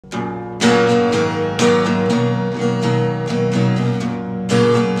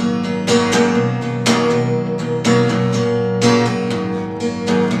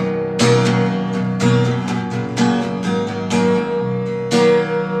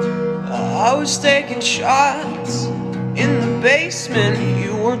was taking shots in the basement.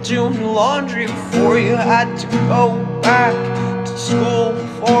 You were doing laundry before you had to go back to school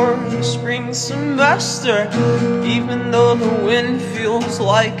for the spring semester. Even though the wind feels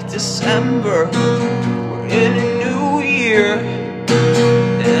like December, we're in a new year,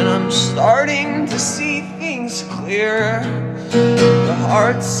 and I'm starting to see things clearer. The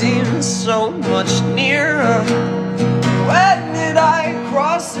heart seems so much nearer. When did I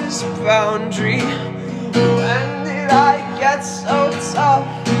cross this boundary? When did I get so tough?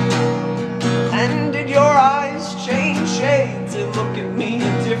 And did your eyes change shades and look at me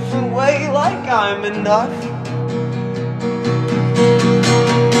a different way, like I'm enough?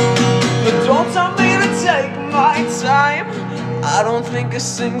 But don't tell me to take my time. I don't think a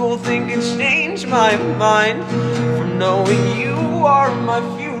single thing can change my mind from knowing you are my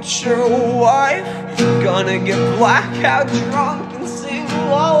future wife. Gonna get blackout drunk and sing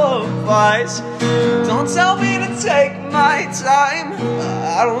lullabies. Don't tell me to take my time.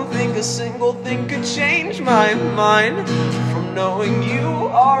 I don't think a single thing could change my mind from knowing you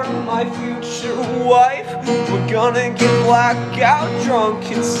are my future wife. We're gonna get blackout drunk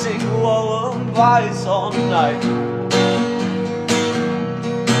and sing lullabies all night.